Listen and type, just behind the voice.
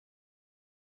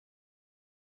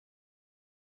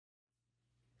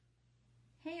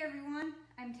Hey everyone,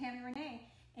 I'm Tammy Renee,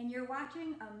 and you're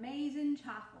watching Amazing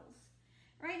Chaffles.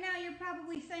 Right now you're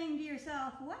probably saying to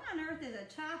yourself, what on earth is a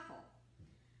chaffle?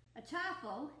 A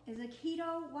chaffle is a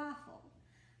keto waffle.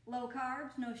 Low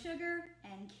carbs, no sugar,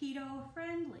 and keto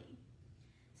friendly.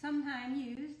 Sometimes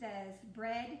used as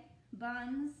bread,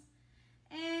 buns,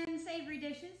 and savory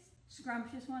dishes.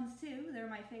 Scrumptious ones too, they're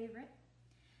my favorite.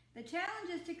 The challenge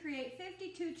is to create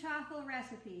 52 chaffle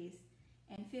recipes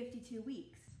in 52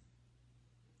 weeks.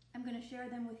 I'm going to share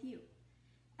them with you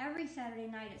every Saturday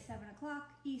night at 7 o'clock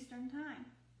Eastern Time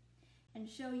and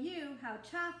show you how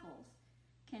chaffles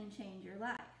can change your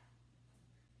life.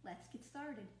 Let's get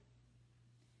started.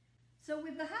 So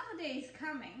with the holidays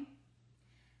coming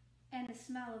and the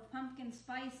smell of pumpkin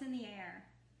spice in the air,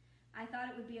 I thought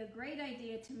it would be a great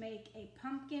idea to make a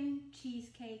pumpkin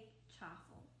cheesecake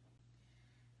chaffle.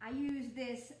 I use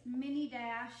this mini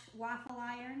dash waffle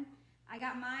iron. I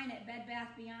got mine at Bed Bath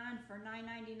 & Beyond for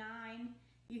 $9.99.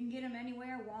 You can get them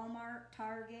anywhere, Walmart,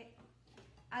 Target.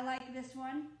 I like this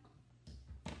one.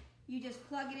 You just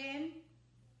plug it in,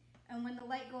 and when the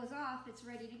light goes off, it's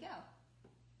ready to go.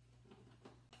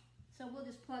 So we'll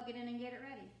just plug it in and get it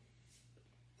ready.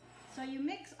 So you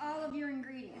mix all of your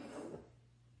ingredients.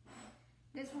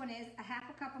 This one is a half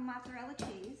a cup of mozzarella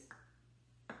cheese,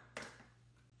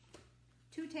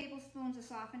 2 tablespoons of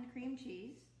softened cream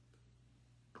cheese,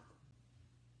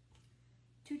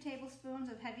 2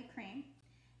 tablespoons of heavy cream,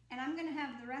 and I'm going to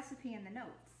have the recipe in the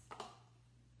notes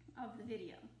of the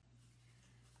video.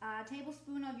 A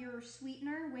tablespoon of your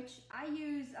sweetener, which I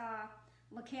use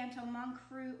Lakanto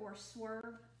Monkfruit or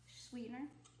Swerve sweetener.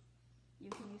 You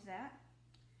can use that.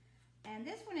 And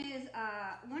this one is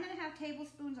 1.5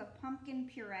 tablespoons of pumpkin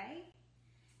puree.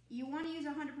 You want to use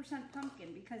 100%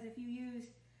 pumpkin because if you use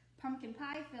pumpkin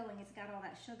pie filling, it's got all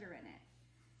that sugar in it.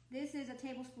 This is a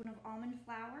tablespoon of almond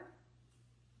flour.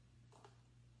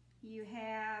 You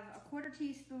have a 1/4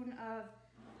 teaspoon of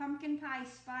pumpkin pie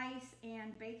spice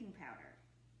and baking powder.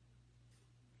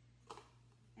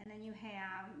 And then you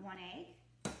have 1 egg.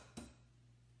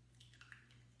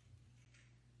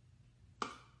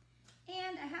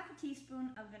 And a 1/2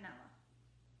 teaspoon of vanilla.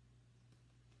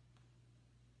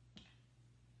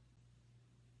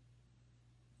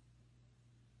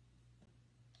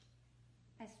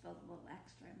 I spilled a little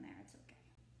extra in there, it's okay.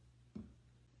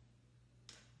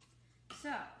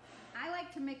 So, I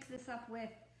like to mix this up with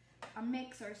a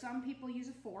mixer. Some people use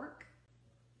a fork.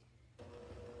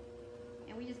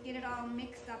 And we just get it all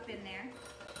mixed up in there.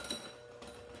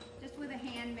 Just with a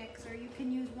hand mixer. You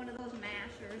can use one of those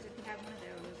mashers if you have one of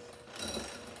those.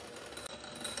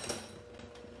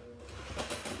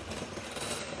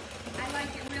 I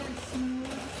like it really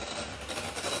smooth.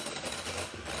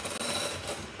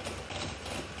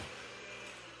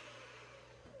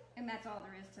 And that's all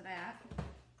there is to that.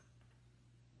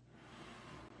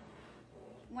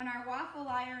 When our waffle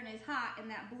iron is hot and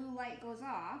that blue light goes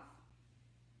off,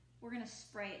 we're going to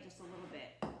spray it just a little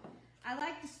bit. I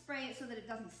like to spray it so that it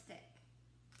doesn't stick.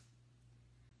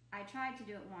 I tried to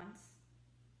do it once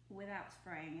without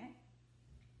spraying it,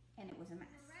 and it was a mess.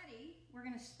 When we're ready, we're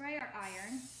going to spray our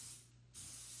iron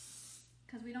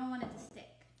because we don't want it to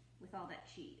stick with all that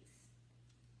cheese.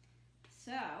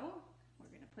 So, we're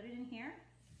going to put it in here.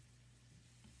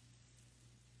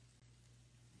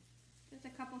 Just a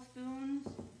couple spoons.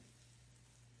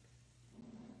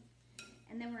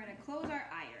 And then we're going to close our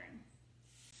iron.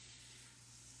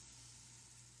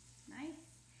 Nice.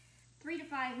 3 to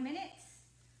 5 minutes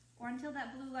or until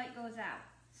that blue light goes out.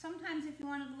 Sometimes if you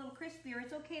want it a little crispier,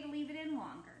 it's okay to leave it in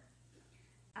longer.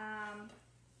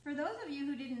 For those of you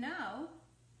who didn't know,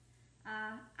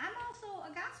 I'm also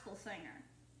a gospel singer.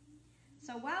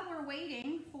 So while we're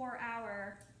waiting for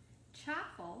our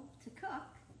chaffle to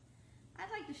cook, I'd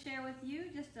like to share with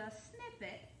you just a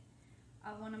snippet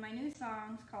of one of my new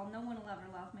songs called No One Will Ever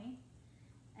Love Me.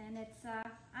 And it's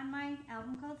on my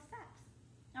album called Steps.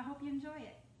 I hope you enjoy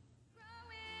it.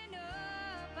 Growing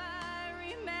up, I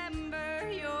remember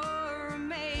your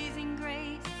amazing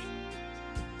grace.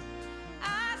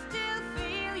 I still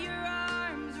feel your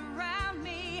arms around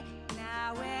me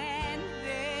now and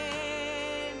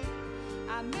then.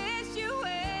 I miss you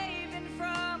waving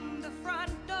from the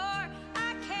front door.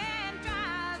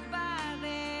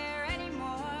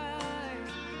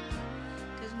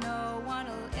 No one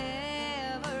will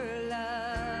ever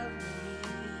love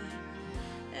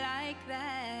me like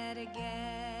that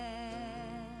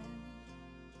again.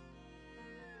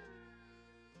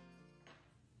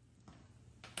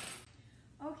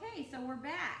 Okay, so we're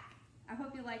back. I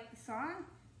hope you like the song,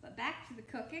 but back to the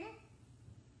cooking.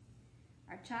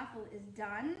 Our chaffle is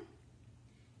done.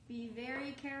 Be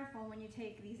very careful when you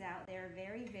take these out. They're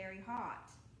very, very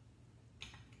hot.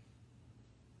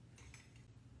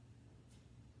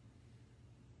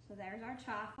 So there's our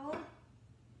chaffle.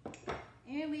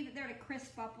 And leave it there to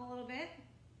crisp up a little bit.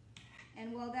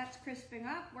 And while that's crisping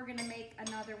up, we're gonna make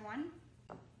another one.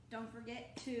 Don't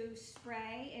forget to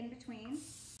spray in between.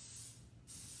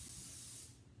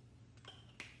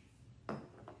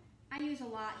 I use a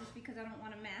lot just because I don't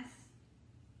want to mess.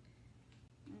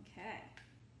 Okay.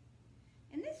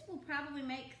 And this will probably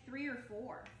make 3 or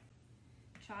 4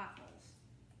 chaffles.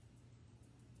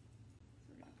 So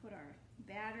we're going to put our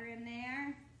batter in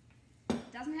there.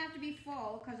 It doesn't have to be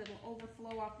full because it'll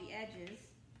overflow off the edges.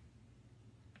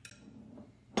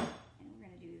 And we're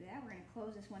going to do that. We're going to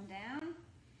close this one down.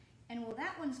 And while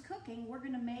that one's cooking, we're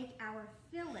going to make our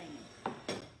filling.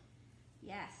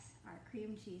 Yes, our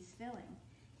cream cheese filling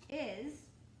is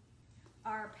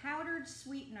our powdered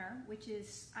sweetener, which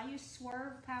is, I use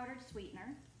Swerve powdered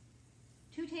sweetener,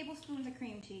 2 tablespoons of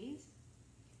cream cheese,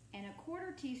 and a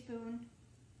 1/4 teaspoon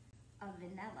of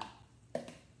vanilla.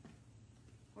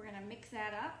 We're gonna mix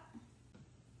that up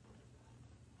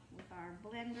with our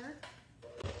blender.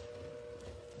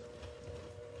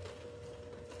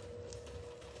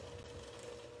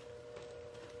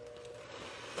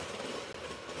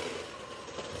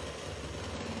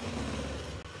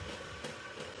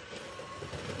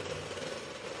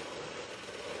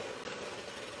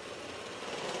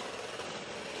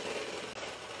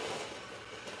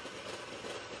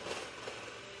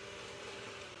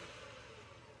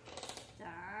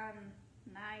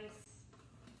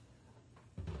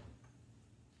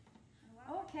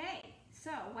 Okay,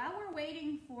 so while we're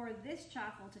waiting for this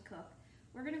chaffle to cook,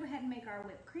 we're going to go ahead and make our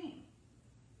whipped cream.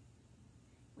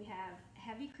 We have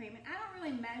heavy cream, and I don't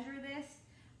really measure this.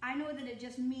 I know that it's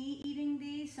just me eating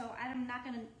these, so I'm not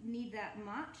going to need that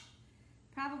much.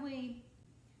 Probably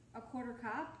a 1/4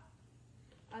 cup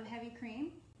of heavy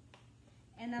cream.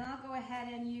 And then I'll go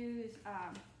ahead and use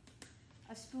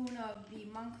a spoon of the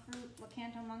Monkfruit,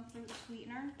 Lakanto Monkfruit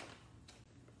sweetener.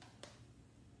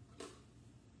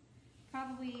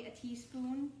 Probably a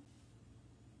teaspoon.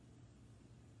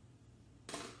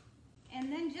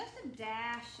 And then just a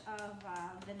dash of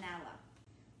vanilla.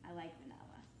 I like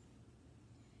vanilla.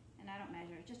 And I don't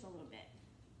measure it, just a little bit.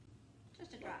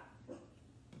 Just a drop.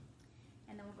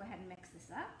 And then we'll go ahead and mix this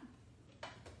up.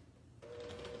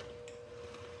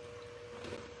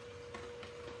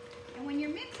 And when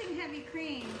you're mixing heavy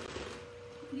cream,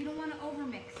 you don't want to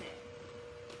overmix it.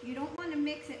 You don't want to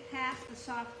mix it past the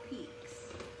soft peaks.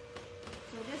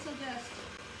 So we'll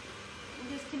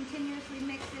just continuously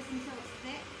mix this until it's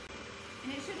thick.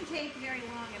 And it shouldn't take very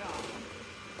long at all.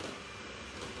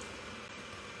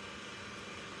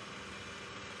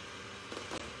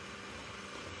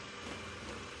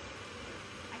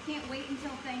 I can't wait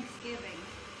until Thanksgiving.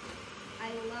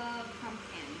 I love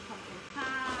pumpkin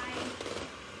pie.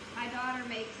 My daughter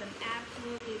makes an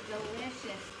absolutely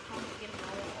delicious pumpkin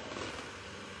roll.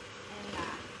 And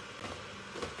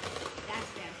that's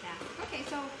fantastic. Okay,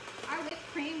 so our whipped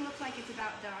cream looks like it's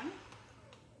about done.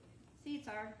 See,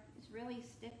 it's really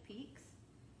stiff peaks.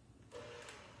 So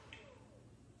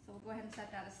we'll go ahead and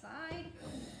set that aside.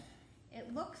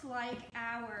 It looks like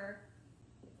our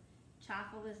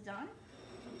chaffle is done.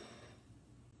 So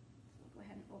we'll go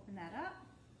ahead and open that up.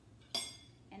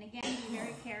 And again, be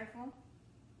very careful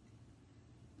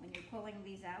when you're pulling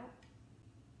these out.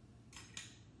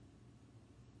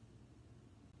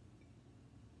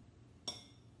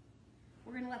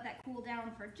 We're going to let that cool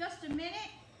down for just a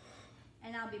minute,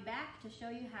 and I'll be back to show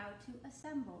you how to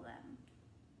assemble them.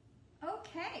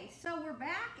 Okay, so we're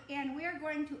back, and we're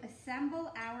going to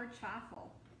assemble our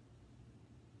chaffle.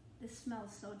 This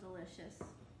smells so delicious.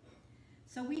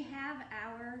 So we have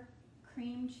our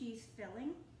cream cheese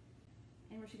filling,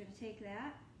 and we're just going to take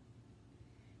that,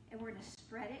 and we're going to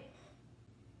spread it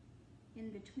in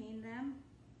between them,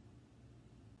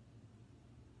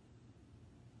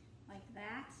 like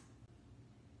that.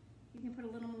 You can put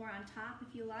a little more on top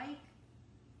if you like.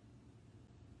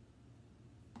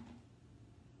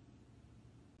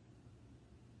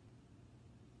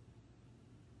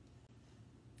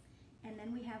 And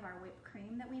then we have our whipped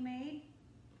cream that we made.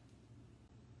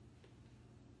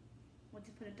 We'll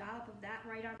just put a dollop of that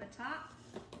right on the top.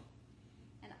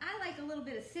 And I like a little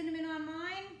bit of cinnamon on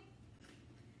mine.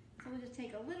 So we'll just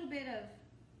take a little bit of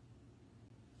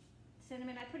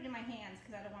cinnamon. I put it in my hands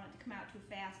because I don't want it to come out too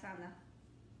fast on the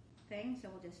thing. So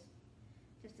we'll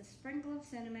just a sprinkle of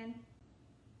cinnamon,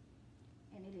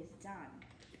 and it is done.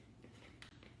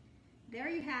 There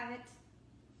you have it.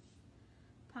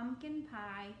 Pumpkin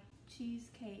pie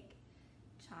cheesecake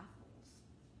chaffles.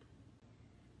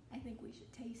 I think think we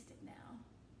should taste it now.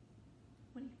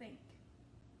 What do you think?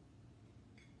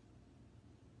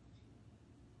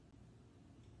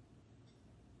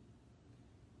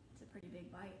 It's a pretty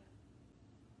big bite.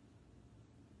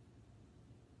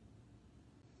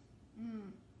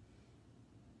 Mmm.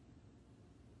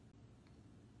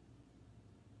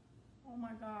 Oh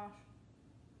my gosh.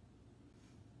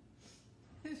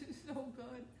 This is so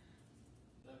good.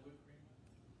 Is that whipped cream?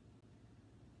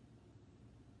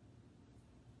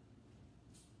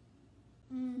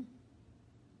 Mmm.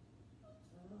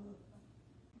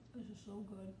 This is so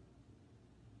good.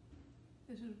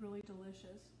 This is really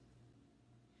delicious.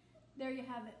 There you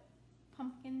have it.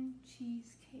 Pumpkin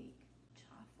cheesecake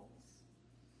chaffles.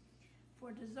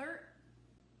 For dessert,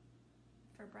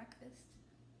 for breakfast,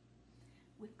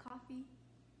 with coffee.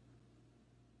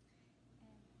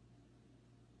 And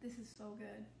this is so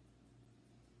good.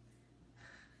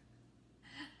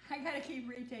 I gotta keep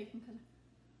retaking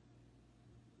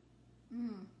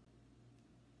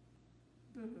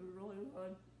because this is really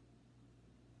good.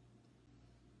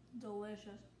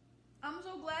 Delicious. I'm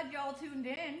so glad y'all tuned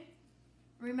in.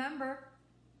 Remember,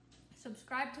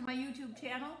 subscribe to my YouTube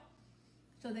channel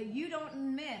so that you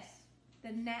don't miss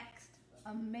the next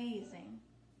amazing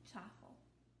chocolate.